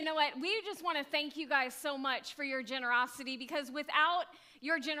know what? We just want to thank you guys so much for your generosity, because without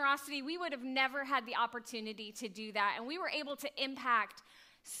your generosity, we would have never had the opportunity to do that. And we were able to impact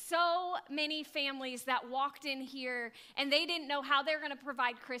so many families that walked in here and they didn't know how they were going to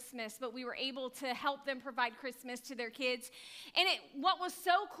provide Christmas, but we were able to help them provide Christmas to their kids. And what was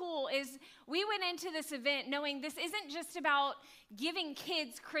so cool is we went into this event knowing this isn't just about giving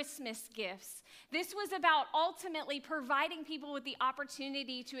kids Christmas gifts. This was about ultimately providing people with the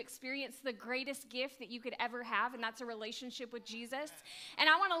opportunity to experience the greatest gift that you could ever have, and that's a relationship with Jesus. And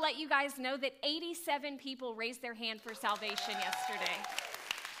I want to let you guys know that 87 people raised their hand for salvation yesterday.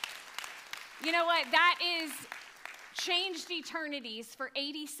 You know what? That is changed eternities for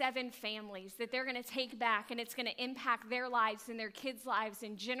 87 families that they're going to take back, and it's going to impact their lives and their kids' lives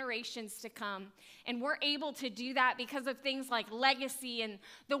and generations to come. And we're able to do that because of things like legacy and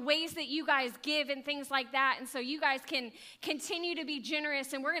the ways that you guys give and things like that. And so you guys can continue to be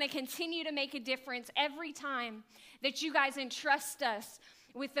generous, and we're going to continue to make a difference every time that you guys entrust us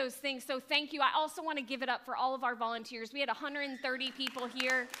with those things. So thank you. I also want to give it up for all of our volunteers. We had 130 people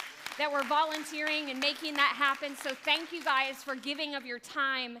here that were volunteering and making that happen. So thank you guys for giving of your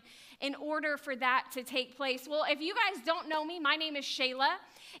time in order for that to take place. Well, if you guys don't know me, my name is Shayla,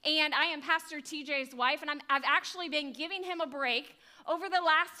 and I am Pastor TJ's wife, and I've actually been giving him a break over the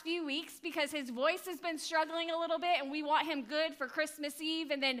last few weeks because his voice has been struggling a little bit, and we want him good for Christmas Eve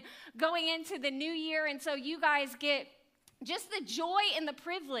and then going into the new year. And so you guys get just the joy and the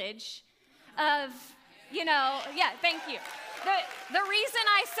privilege of, thank you. The reason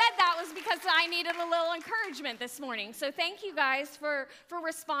I said that was because I needed a little encouragement this morning. So thank you guys for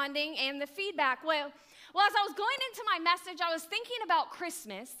responding and the feedback. Well, as I was going into my message, I was thinking about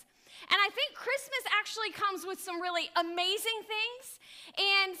Christmas. And I think Christmas actually comes with some really amazing things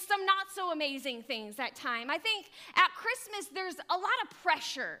and some not so amazing things at times. I think at Christmas, there's a lot of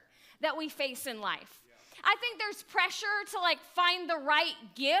pressure that we face in life. I think there's pressure to find the right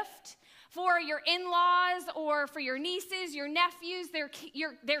gift for your in-laws or for your nieces, your nephews, their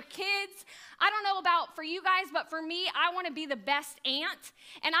kids. I don't know about for you guys, but for me, I want to be the best aunt.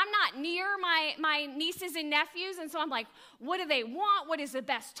 And I'm not near my nieces and nephews, and so I'm like, what do they want? What is the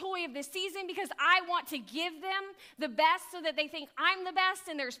best toy of the season? Because I want to give them the best so that they think I'm the best,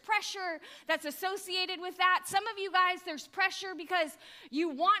 and there's pressure that's associated with that. Some of you guys, there's pressure because you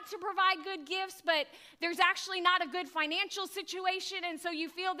want to provide good gifts, but there's actually not a good financial situation, and so you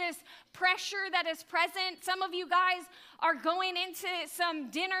feel this pressure that is present. Some of you guys are going into some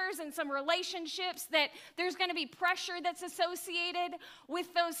dinners and some relationships that there's going to be pressure that's associated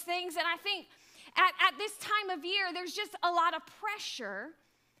with those things. And I think at this time of year, there's just a lot of pressure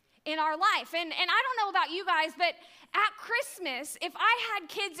in our life. And I don't know about you guys, but at Christmas, if I had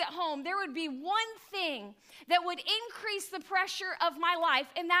kids at home, there would be one thing that would increase the pressure of my life,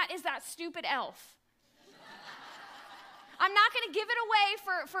 and that is that stupid elf. I'm not going to give it away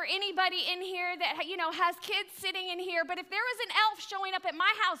for anybody in here that, has kids sitting in here, but if there was an elf showing up at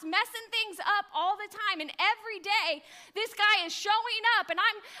my house, messing things up all the time, and every day this guy is showing up, and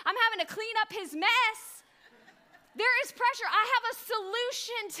I'm having to clean up his mess, there is pressure. I have a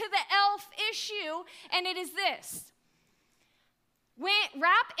solution to the elf issue, and it is this.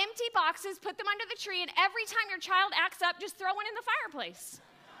 Wrap empty boxes, put them under the tree, and every time your child acts up, just throw one in the fireplace.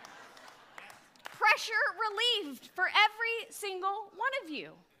 Pressure relieved for every single one of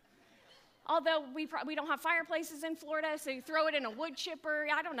you. Although we don't have fireplaces in Florida, so you throw it in a wood chipper.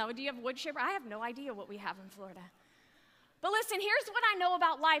 I don't know. Do you have a wood chipper? I have no idea what we have in Florida. But listen, here's what I know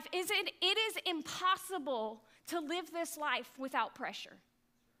about life. It is impossible to live this life without pressure.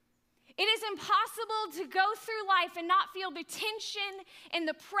 It is impossible to go through life and not feel the tension and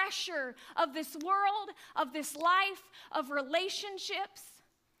the pressure of this world, of this life, of relationships.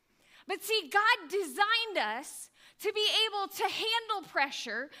 But see, God designed us to be able to handle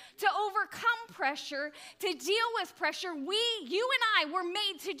pressure, to overcome pressure, to deal with pressure. You and I were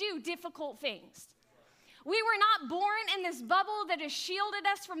made to do difficult things. We were not born in this bubble that has shielded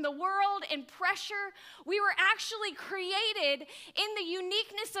us from the world and pressure. We were actually created in the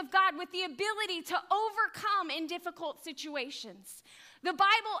uniqueness of God with the ability to overcome in difficult situations. The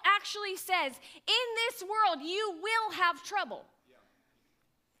Bible actually says, in this world, you will have trouble.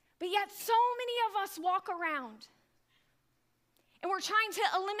 But yet so many of us walk around and we're trying to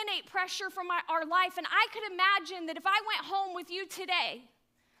eliminate pressure from our life. And I could imagine that if I went home with you today,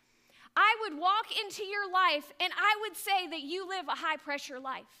 I would walk into your life and I would say that you live a high pressure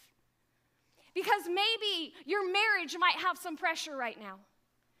life. Because maybe your marriage might have some pressure right now.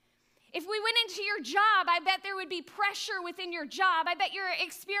 If we went into your job, I bet there would be pressure within your job. I bet you're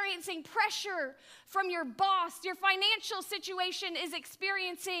experiencing pressure from your boss. Your financial situation is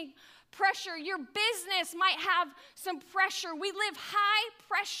experiencing pressure. Your business might have some pressure. We live high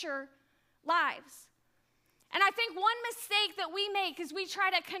pressure lives. And I think one mistake that we make is we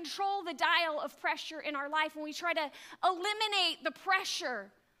try to control the dial of pressure in our life, and we try to eliminate the pressure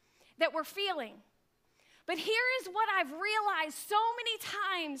that we're feeling. But here is what I've realized so many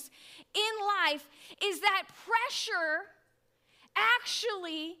times in life is that pressure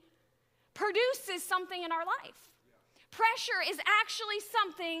actually produces something in our life. Pressure is actually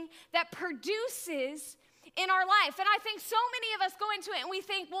something that produces in our life. And I think so many of us go into it and we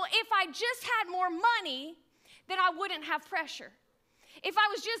think, well, if I just had more money, then I wouldn't have pressure. If I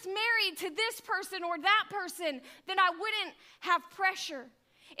was just married to this person or that person, then I wouldn't have pressure.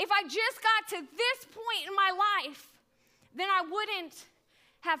 If I just got to this point in my life, then I wouldn't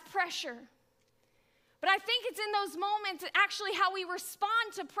have pressure. But I think it's in those moments actually how we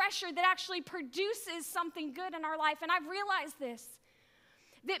respond to pressure that actually produces something good in our life. And I've realized this,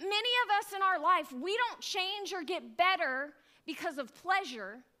 that many of us in our life, we don't change or get better because of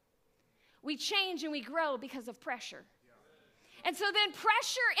pleasure. We change and we grow because of pressure. And so then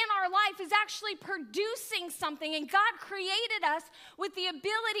pressure in our life is actually producing something, and God created us with the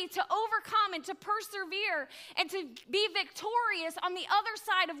ability to overcome and to persevere and to be victorious on the other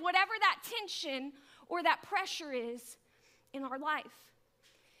side of whatever that tension or that pressure is in our life.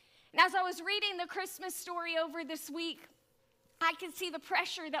 And as I was reading the Christmas story over this week, I could see the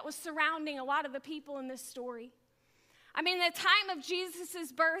pressure that was surrounding a lot of the people in this story. I mean, at the time of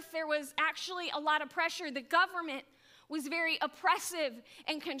Jesus' birth, there was actually a lot of pressure. The government was very oppressive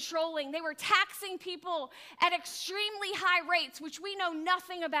and controlling. They were taxing people at extremely high rates, which we know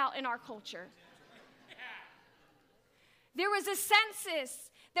nothing about in our culture. There was a census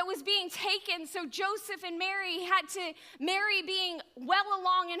that was being taken, so Joseph and Mary being well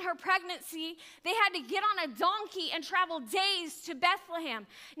along in her pregnancy, they had to get on a donkey and travel days to Bethlehem.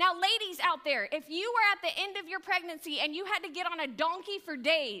 Now, ladies out there, if you were at the end of your pregnancy and you had to get on a donkey for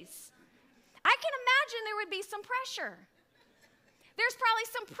days, I can imagine there would be some pressure. There's probably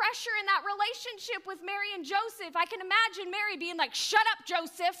some pressure in that relationship with Mary and Joseph. I can imagine Mary being like, "Shut up,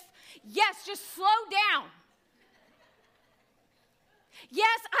 Joseph. Yes, just slow down.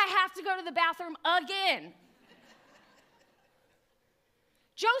 Yes, I have to go to the bathroom again.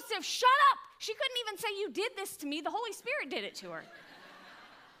 Joseph, shut up." She couldn't even say, "You did this to me." The Holy Spirit did it to her.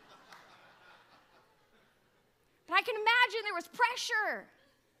 But I can imagine there was pressure.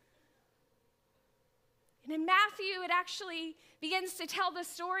 And in Matthew, it actually begins to tell the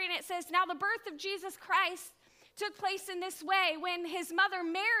story, and it says, "Now the birth of Jesus Christ took place in this way. When his mother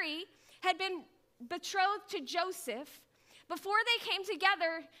Mary had been betrothed to Joseph, before they came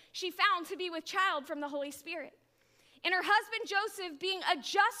together, she found to be with child from the Holy Spirit. And her husband Joseph, being a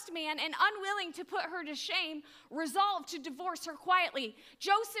just man and unwilling to put her to shame, resolved to divorce her quietly."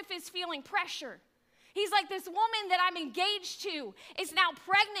 Joseph is feeling pressure. He's like, this woman that I'm engaged to is now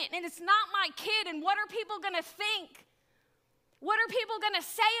pregnant, and it's not my kid, and what are people going to think? What are people going to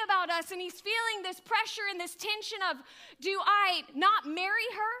say about us? And he's feeling this pressure and this tension of, do I not marry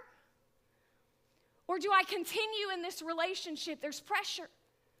her? Or do I continue in this relationship? There's pressure.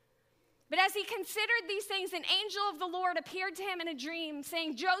 But as he considered these things, an angel of the Lord appeared to him in a dream,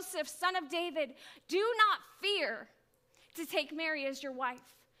 saying, "Joseph, son of David, do not fear to take Mary as your wife.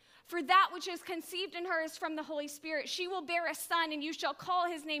 For that which is conceived in her is from the Holy Spirit. She will bear a son, and you shall call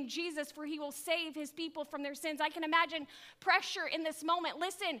his name Jesus, for he will save his people from their sins." I can imagine pressure in this moment.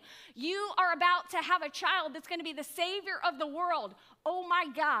 Listen, you are about to have a child that's going to be the Savior of the world. Oh my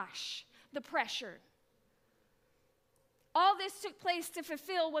gosh, the pressure. All this took place to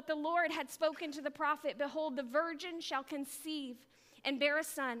fulfill what the Lord had spoken to the prophet. "Behold, the virgin shall conceive and bear a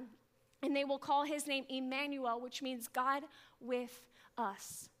son, and they will call his name Emmanuel," which means God with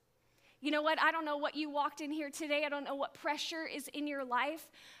us. You know what? I don't know what you walked in here today. I don't know what pressure is in your life,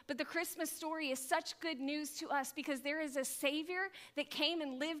 but the Christmas story is such good news to us because there is a Savior that came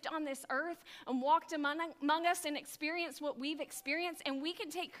and lived on this earth and walked among us and experienced what we've experienced, and we can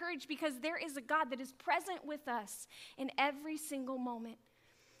take courage because there is a God that is present with us in every single moment.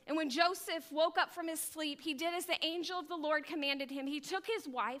 And when Joseph woke up from his sleep, he did as the angel of the Lord commanded him. He took his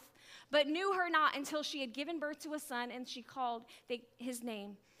wife, but knew her not until she had given birth to a son, and she called his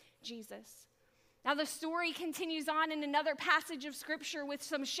name Jesus. Now the story continues on in another passage of scripture with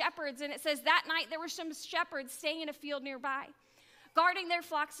some shepherds, and it says, "That night there were some shepherds staying in a field nearby, guarding their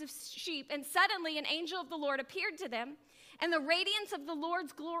flocks of sheep, and suddenly an angel of the Lord appeared to them, and the radiance of the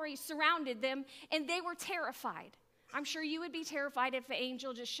Lord's glory surrounded them, and they were terrified. I'm sure you would be terrified if the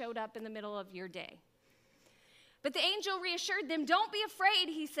angel just showed up in the middle of your day. But the angel reassured them, don't be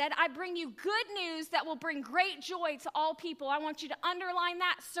afraid, he said. I bring you good news that will bring great joy to all people. I want you to underline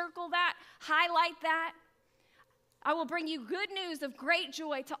that, circle that, highlight that. I will bring you good news of great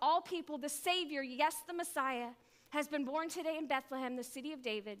joy to all people. The Savior, yes, the Messiah, has been born today in Bethlehem, the city of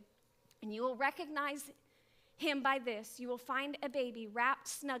David. And you will recognize him by this. You will find a baby wrapped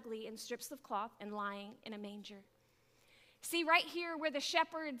snugly in strips of cloth and lying in a manger. See, right here where the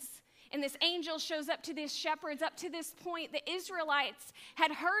shepherds and this angel shows up to these shepherds, up to this point, the Israelites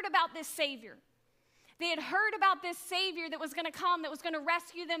had heard about this Savior. They had heard about this Savior that was going to come, that was going to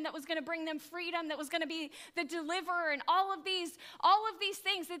rescue them, that was going to bring them freedom, that was going to be the deliverer, and all of these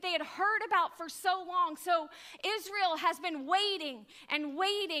things that they had heard about for so long. So Israel has been waiting and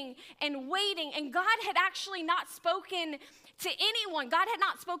waiting and waiting, and God had actually not spoken to anyone. God had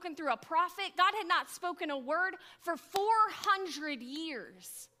not spoken through a prophet. God had not spoken a word for 400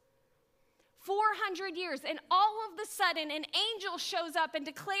 years. 400 years, and all of a sudden an angel shows up and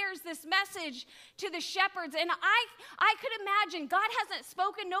declares this message to the shepherds. And I could imagine God hasn't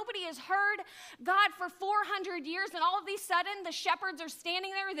spoken, nobody has heard God for 400 years, and all of a sudden the shepherds are standing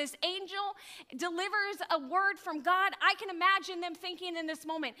there, this angel delivers a word from God. I can imagine them thinking in this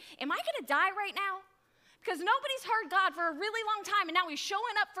moment, am I going to die right now? Because nobody's heard God for a really long time, and now he's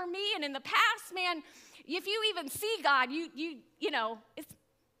showing up for me. And in the past, man, if you even see God, you know, it's.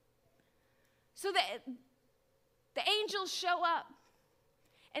 So the angels show up,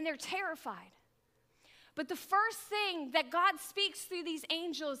 and they're terrified. But the first thing that God speaks through these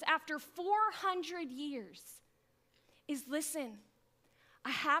angels after 400 years is, listen,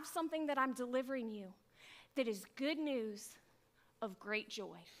 I have something that I'm delivering you that is good news of great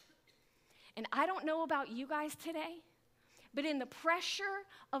joy. And I don't know about you guys today, but in the pressure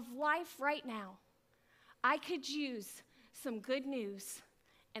of life right now, I could use some good news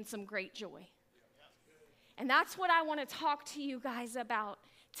and some great joy. And that's what I want to talk to you guys about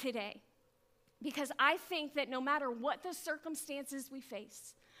today. Because I think that no matter what the circumstances we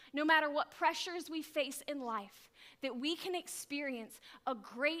face, no matter what pressures we face in life, that we can experience a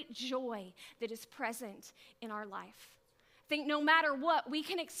great joy that is present in our life. I think no matter what, we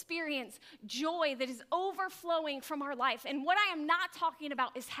can experience joy that is overflowing from our life. And what I am not talking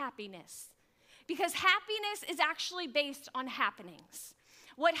about is happiness. Because happiness is actually based on happenings.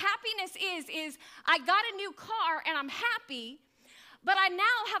 What happiness is I got a new car and I'm happy, but I now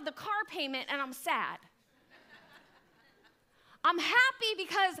have the car payment and I'm sad. I'm happy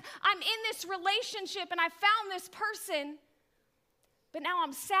because I'm in this relationship and I found this person, but now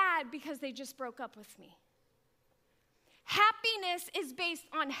I'm sad because they just broke up with me. Happiness is based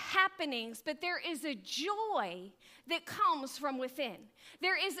on happenings, but there is a joy that comes from within.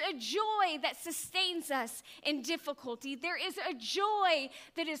 There is a joy that sustains us in difficulty. There is a joy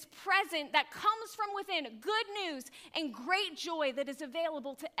that is present, that comes from within. Good news and great joy that is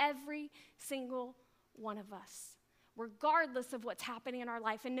available to every single one of us, regardless of what's happening in our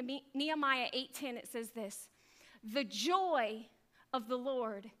life. In Nehemiah 8:10, it says this, the joy of the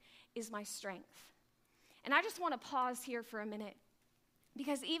Lord is my strength. And I just want to pause here for a minute,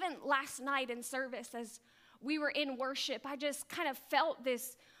 because even last night in service, as we were in worship, I just kind of felt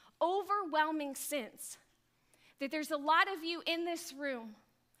this overwhelming sense that there's a lot of you in this room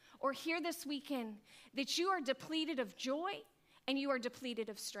or here this weekend that you are depleted of joy and you are depleted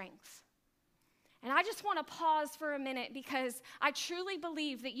of strength. And I just want to pause for a minute, because I truly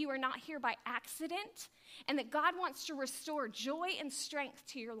believe that you are not here by accident and that God wants to restore joy and strength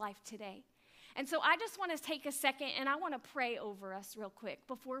to your life today. And so I just want to take a second and I want to pray over us real quick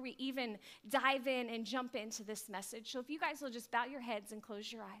before we even dive in and jump into this message. So if you guys will just bow your heads and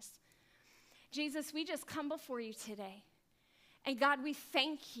close your eyes. Jesus, we just come before you today. And God, we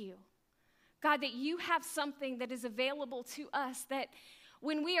thank you, God, that you have something that is available to us, that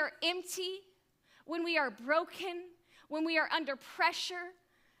when we are empty, when we are broken, when we are under pressure,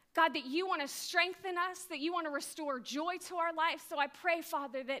 God, that you want to strengthen us, that you want to restore joy to our life. So I pray,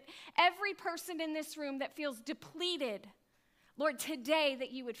 Father, that every person in this room that feels depleted, Lord, today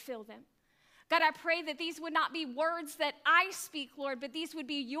that you would fill them. God, I pray that these would not be words that I speak, Lord, but these would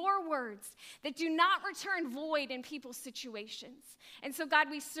be your words that do not return void in people's situations. And so, God,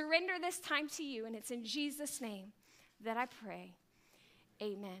 we surrender this time to you, and it's in Jesus' name that I pray.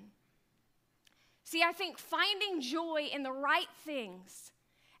 Amen. See, I think finding joy in the right things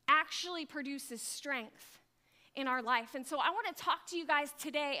actually produces strength in our life. And so I want to talk to you guys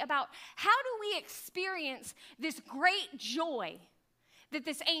today about how do we experience this great joy that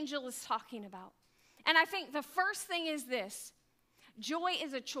this angel is talking about. And I think the first thing is this: joy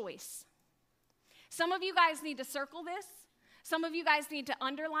is a choice. Some of you guys need to circle this. Some of you guys need to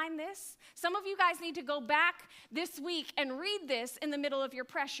underline this. Some of you guys need to go back this week and read this in the middle of your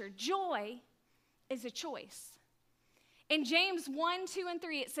pressure. Joy is a choice. In James 1, 2, and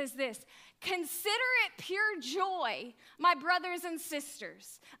 3, it says this: consider it pure joy, my brothers and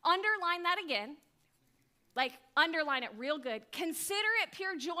sisters. Underline that again. Like, underline it real good. Consider it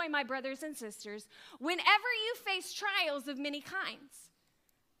pure joy, my brothers and sisters, whenever you face trials of many kinds.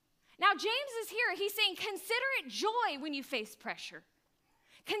 Now, James is here. He's saying, consider it joy when you face pressure.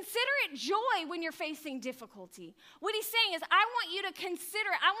 Consider it joy when you're facing difficulty. What he's saying is, I want you to consider,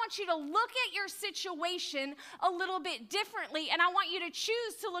 I want you to look at your situation a little bit differently, and I want you to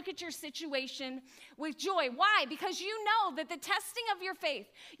choose to look at your situation with joy. Why? Because you know that the testing of your faith,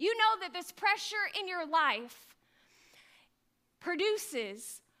 you know that this pressure in your life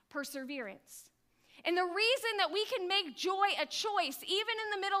produces perseverance. And the reason that we can make joy a choice, even in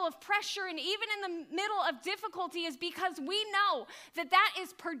the middle of pressure and even in the middle of difficulty, is because we know that that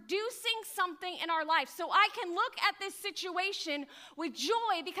is producing something in our life. So I can look at this situation with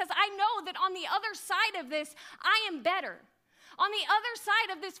joy because I know that on the other side of this, I am better. On the other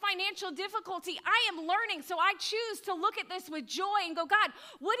side of this financial difficulty, I am learning. So I choose to look at this with joy and go, God,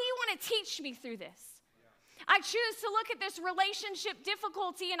 what do you want to teach me through this? I choose to look at this relationship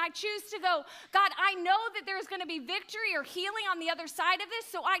difficulty and I choose to go, God, I know that there's going to be victory or healing on the other side of this,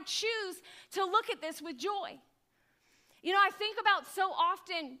 so I choose to look at this with joy. You know, I think about so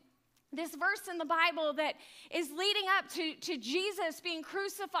often this verse in the Bible that is leading up to Jesus being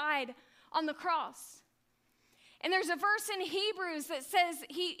crucified on the cross. And there's a verse in Hebrews that says,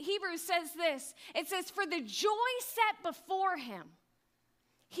 Hebrews says this, it says, for the joy set before him,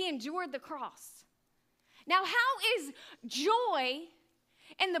 he endured the cross. Now, how is joy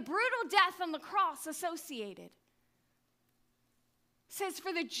and the brutal death on the cross associated? It says,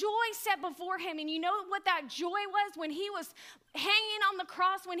 for the joy set before him. And you know what that joy was when he was hanging on the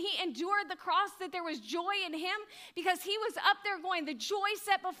cross, when he endured the cross, that there was joy in him? Because he was up there going, the joy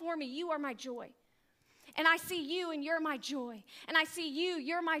set before me, you are my joy. And I see you, and you're my joy. And I see you,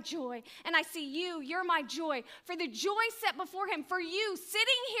 you're my joy. And I see you, you're my joy. For the joy set before him, for you, sitting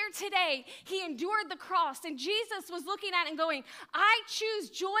here today, he endured the cross. And Jesus was looking at it and going, I choose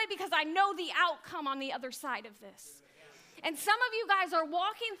joy because I know the outcome on the other side of this. And some of you guys are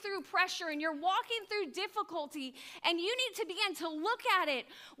walking through pressure and you're walking through difficulty, and you need to begin to look at it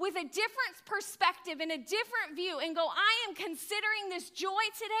with a different perspective and a different view and go, I am considering this joy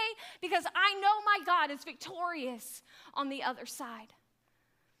today because I know my God is victorious on the other side.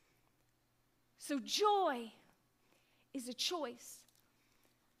 So joy is a choice.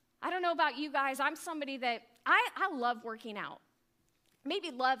 I don't know about you guys. I'm somebody that I love working out.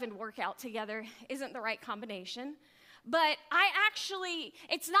 Maybe love and workout together isn't the right combination. But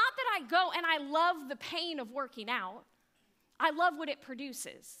it's not that I go and I love the pain of working out. I love what it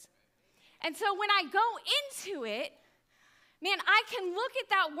produces. And so when I go into it, man, I can look at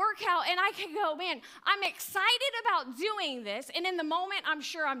that workout and I can go, man, I'm excited about doing this. And in the moment, I'm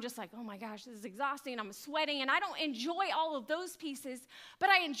sure I'm just like, oh my gosh, this is exhausting. I'm sweating. And I don't enjoy all of those pieces, but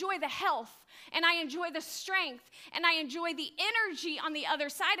I enjoy the health and I enjoy the strength and I enjoy the energy on the other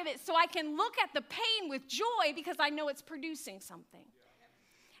side of it. So I can look at the pain with joy because I know it's producing something.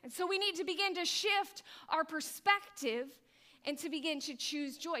 And so we need to begin to shift our perspective and to begin to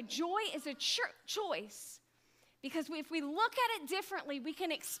choose joy. Joy is a choice. Because if we look at it differently, we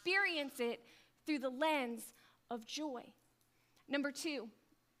can experience it through the lens of joy. Number 2,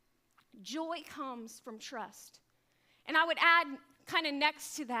 joy comes from trust. And I would add kind of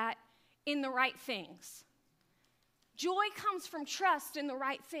next to that, in the right things. Joy comes from trust in the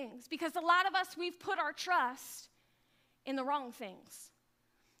right things. Because a lot of us, we've put our trust in the wrong things.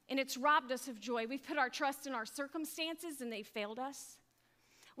 And it's robbed us of joy. We've put our trust in our circumstances and they've failed us.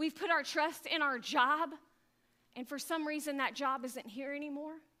 We've put our trust in our job. And for some reason, that job isn't here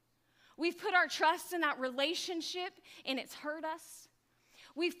anymore. We've put our trust in that relationship, and it's hurt us.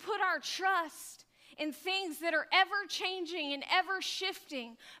 We've put our trust in things that are ever changing and ever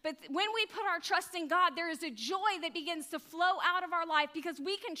shifting. But when we put our trust in God, there is a joy that begins to flow out of our life because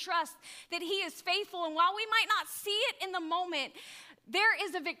we can trust that He is faithful. And while we might not see it in the moment, there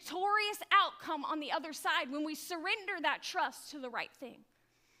is a victorious outcome on the other side when we surrender that trust to the right thing.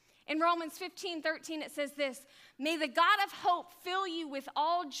 In Romans 15:13, it says this, may the God of hope fill you with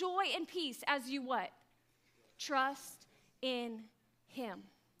all joy and peace as you what? Trust in Him.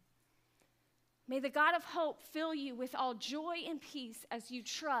 May the God of hope fill you with all joy and peace as you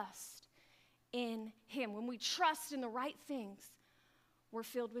trust in Him. When we trust in the right things, we're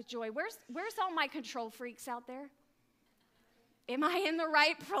filled with joy. Where's all my control freaks out there? Am I in the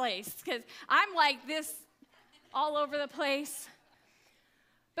right place? Because I'm like this all over the place.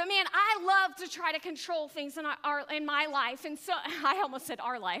 But man, I love to try to control things in my life. And so, I almost said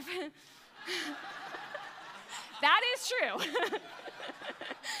our life. That is true.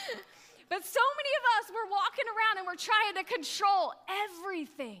 But so many of us, we're walking around and we're trying to control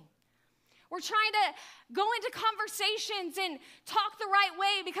everything. We're trying to go into conversations and talk the right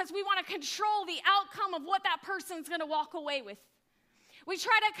way because we want to control the outcome of what that person's going to walk away with. We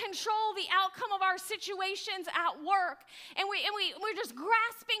try to control the outcome of our situations at work, and we're just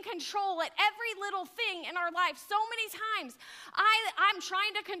grasping control at every little thing in our life. So many times, I'm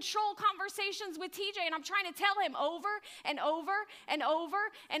trying to control conversations with TJ, and I'm trying to tell him over and over and over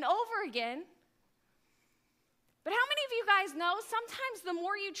and over again. But how many of you guys know sometimes the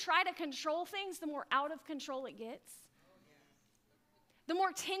more you try to control things, the more out of control it gets? The more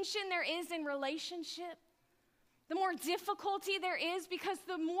tension there is in relationship. The more difficulty there is, because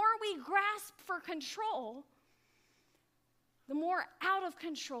the more we grasp for control, the more out of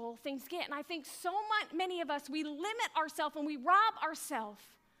control things get. And I think many of us, we limit ourselves and we rob ourselves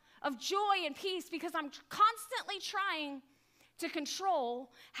of joy and peace because I'm constantly trying to control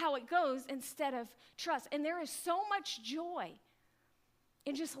how it goes instead of trust. And there is so much joy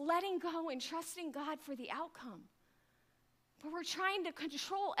in just letting go and trusting God for the outcome. But we're trying to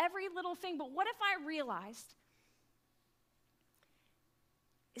control every little thing. But what if I realized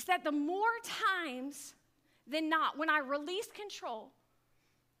is that the more times than not, when I release control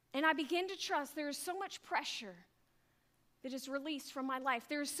and I begin to trust, there is so much pressure that is released from my life.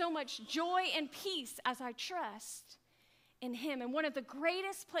 There is so much joy and peace as I trust in Him. And one of the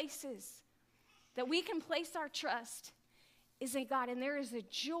greatest places that we can place our trust is in God. And there is a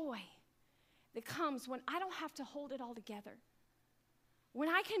joy that comes when I don't have to hold it all together, when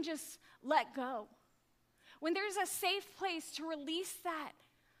I can just let go, when there's a safe place to release that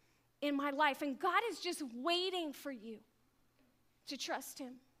in my life. And God is just waiting for you to trust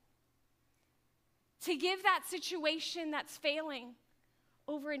Him, to give that situation that's failing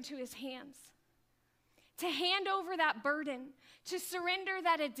over into His hands, to hand over that burden, to surrender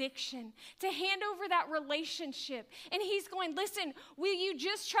that addiction, to hand over that relationship. And He's going, listen, will you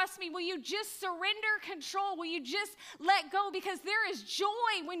just trust me? Will you just surrender control? Will you just let go? Because there is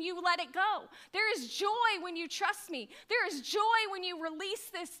joy when you let it go. There is joy when you trust me. There is joy when you release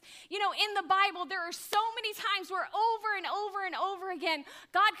this. You know, in the Bible, there are so many times where over and over and over again,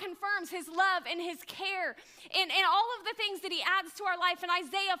 God confirms His love and His care and all of the things that He adds to our life. In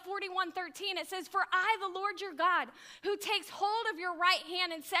Isaiah 41:13, it says, "For I, the Lord your God, who takes hold of your right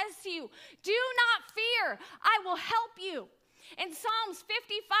hand and says to you, do not fear, I will help you." In Psalms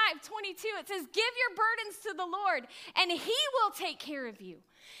 55:22, it says, "Give your burdens to the Lord, and He will take care of you."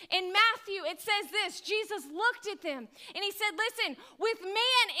 In Matthew, it says this: Jesus looked at them, and He said, listen, with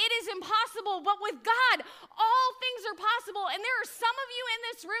man it is impossible, but with God all things are possible. And there are some of you in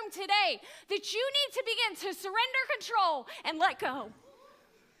this room today that you need to begin to surrender control and let go.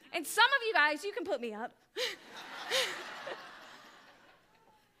 And some of you guys, you can put me up.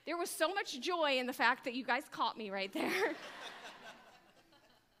 There was so much joy in the fact that you guys caught me right there.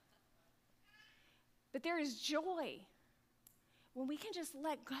 But there is joy when we can just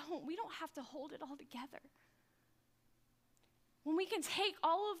let go. We don't have to hold it all together. When we can take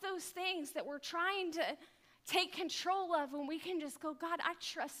all of those things that we're trying to take control of, when we can just go, God, I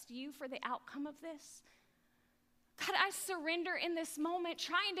trust you for the outcome of this. God, I surrender in this moment.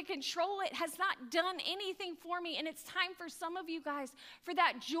 Trying to control it has not done anything for me. And it's time for some of you guys for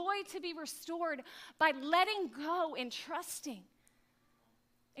that joy to be restored by letting go and trusting.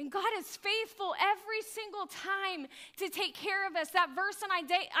 And God is faithful every single time to take care of us. That verse in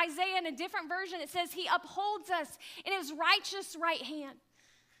Isaiah, in a different version, it says He upholds us in His righteous right hand.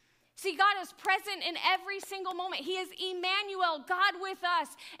 See, God is present in every single moment. He is Emmanuel, God with us.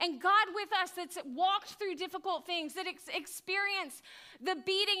 And God with us that's walked through difficult things, that experienced the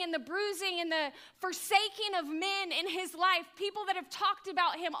beating and the bruising and the forsaking of men in His life, people that have talked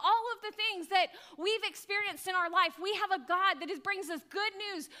about Him, all of the things that we've experienced in our life. We have a God that brings us good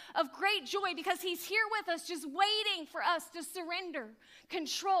news of great joy because He's here with us, just waiting for us to surrender,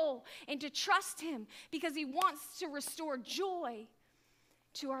 control, and to trust Him because He wants to restore joy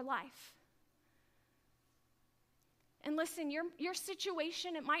to our life. And listen, your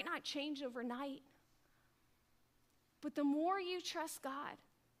situation, it might not change overnight, but the more you trust God,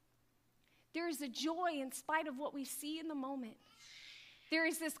 there is a joy in spite of what we see in the moment. There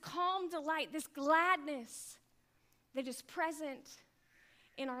is this calm delight, this gladness that is present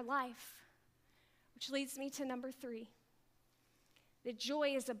in our life, which leads me to number 3. That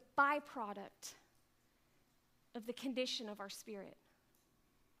joy is a byproduct of the condition of our spirit.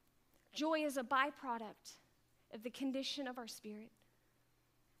 Joy is a byproduct of the condition of our spirit.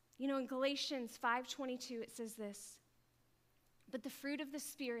 You know, in Galatians 5:22, it says this, but the fruit of the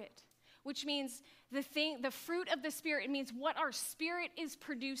Spirit, which means the fruit of the Spirit, it means what our spirit is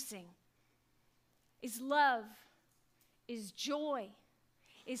producing, is love, is joy,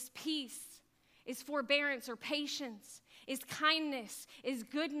 is peace, is forbearance or patience, is kindness, is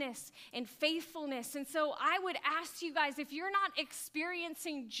goodness, and faithfulness. And so I would ask you guys, if you're not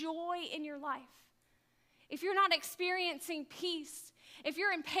experiencing joy in your life, if you're not experiencing peace, if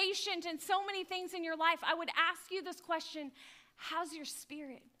you're impatient in so many things in your life, I would ask you this question: how's your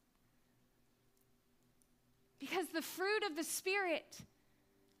spirit? Because the fruit of the Spirit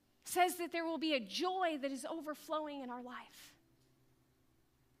says that there will be a joy that is overflowing in our life.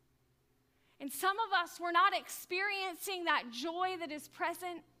 And some of us, we're not experiencing that joy that is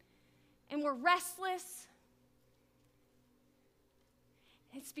present, and we're restless.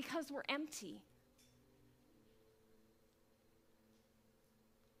 It's because we're empty.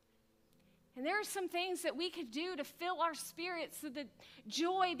 And there are some things that we could do to fill our spirits so that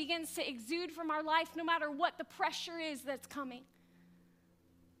joy begins to exude from our life no matter what the pressure is that's coming.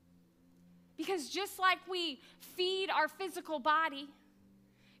 Because just like we feed our physical body,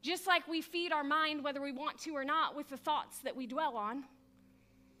 just like we feed our mind, whether we want to or not, with the thoughts that we dwell on,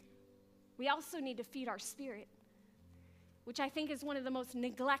 we also need to feed our spirit, which I think is one of the most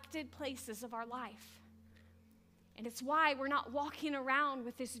neglected places of our life. And it's why we're not walking around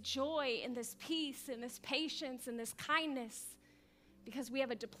with this joy and this peace and this patience and this kindness, because we have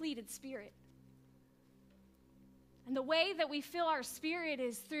a depleted spirit. And the way that we fill our spirit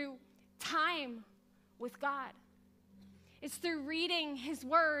is through time with God. It's through reading His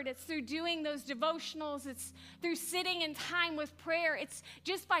Word. It's through doing those devotionals. It's through sitting in time with prayer. It's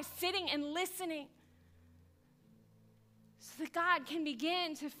just by sitting and listening so that God can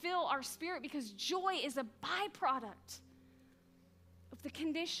begin to fill our spirit, because joy is a byproduct of the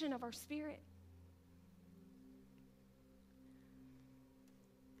condition of our spirit.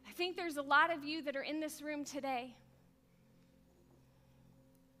 I think there's a lot of you that are in this room today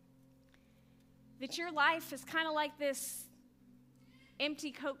that your life is kind of like this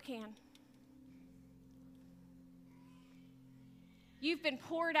empty Coke can. You've been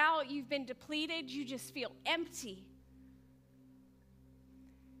poured out, you've been depleted, you just feel empty.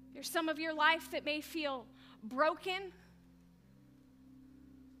 There's some of your life that may feel broken,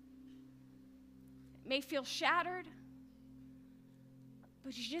 it may feel shattered,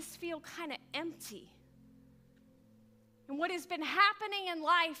 but you just feel kind of empty. And what has been happening in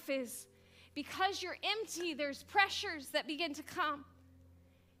life is, because you're empty, there's pressures that begin to come.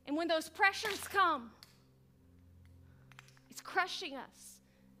 And when those pressures come, it's crushing us.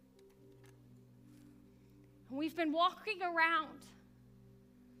 And we've been walking around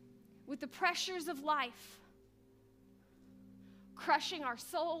with the pressures of life, crushing our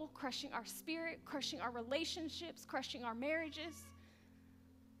soul, crushing our spirit, crushing our relationships, crushing our marriages.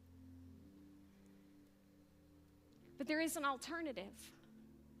 But there is an alternative.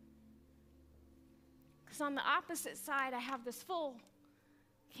 Because on the opposite side, I have this full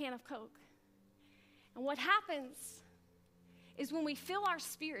can of Coke. And what happens is, when we fill our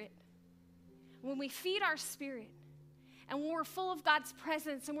spirit, when we feed our spirit, and when we're full of God's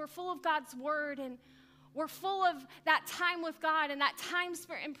presence, and we're full of God's word, and we're full of that time with God and that time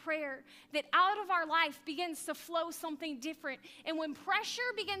spent in prayer, that out of our life begins to flow something different. And when pressure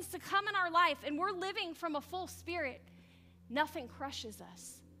begins to come in our life and we're living from a full spirit, nothing crushes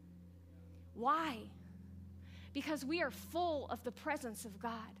us. Why? Because we are full of the presence of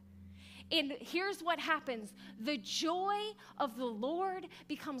God. And here's what happens: the joy of the Lord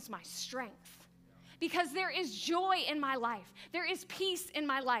becomes my strength. Because there is joy in my life. There is peace in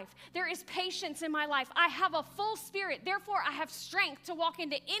my life. There is patience in my life. I have a full spirit. Therefore, I have strength to walk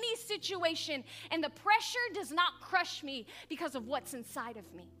into any situation, and the pressure does not crush me because of what's inside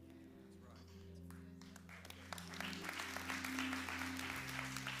of me.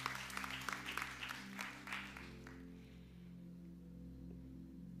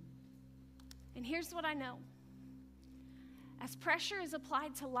 And here's what I know. As pressure is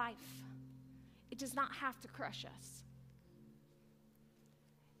applied to life, it does not have to crush us.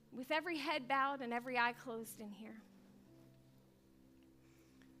 With every head bowed and every eye closed in here,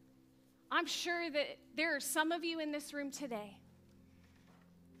 I'm sure that there are some of you in this room today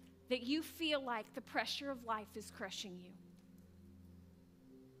that you feel like the pressure of life is crushing you.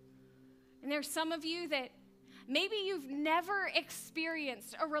 And there's some of you that maybe you've never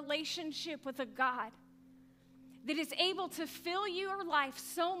experienced a relationship with a God that is able to fill your life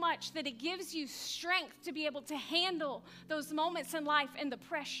so much that it gives you strength to be able to handle those moments in life and the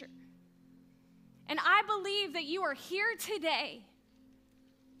pressure. And I believe that you are here today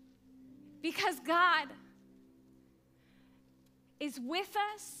because God is with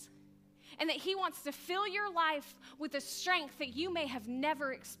us and that He wants to fill your life with a strength that you may have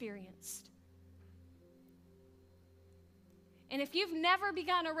never experienced. And if you've never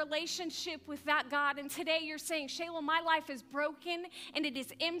begun a relationship with that God, and today you're saying, Shayla, my life is broken and it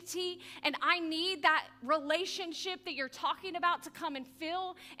is empty, and I need that relationship that you're talking about to come and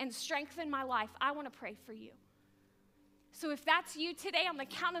fill and strengthen my life, I want to pray for you. So if that's you today, on the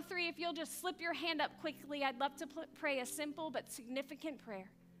count of 3, if you'll just slip your hand up quickly, I'd love to pray a simple but significant prayer.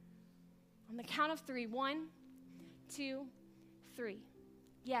 On the count of 3, 1, 2, 3.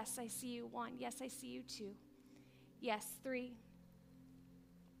 Yes, I see you. 1. Yes, I see you. 2. Yes, 3.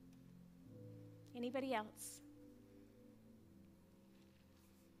 Anybody else?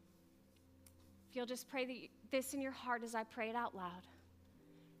 If you'll just pray this in your heart as I pray it out loud.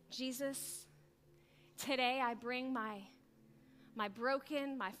 Jesus, today I bring my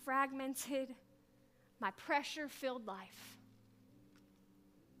broken, my fragmented, my pressure-filled life,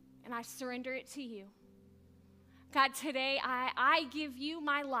 and I surrender it to you. God, today I give you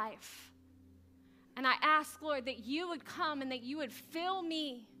my life. And I ask, Lord, that you would come and that you would fill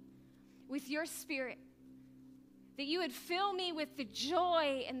me with your Spirit, that you would fill me with the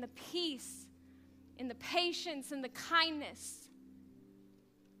joy and the peace and the patience and the kindness,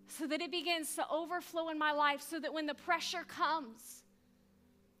 so that it begins to overflow in my life, so that when the pressure comes,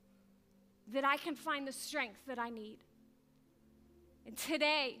 that I can find the strength that I need. And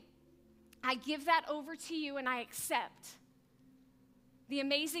today, I give that over to you and I accept the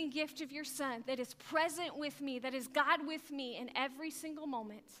amazing gift of your Son that is present with me, that is God with me in every single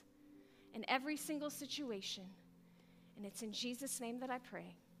moment, in every single situation. And it's in Jesus' name that I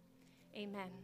pray. Amen.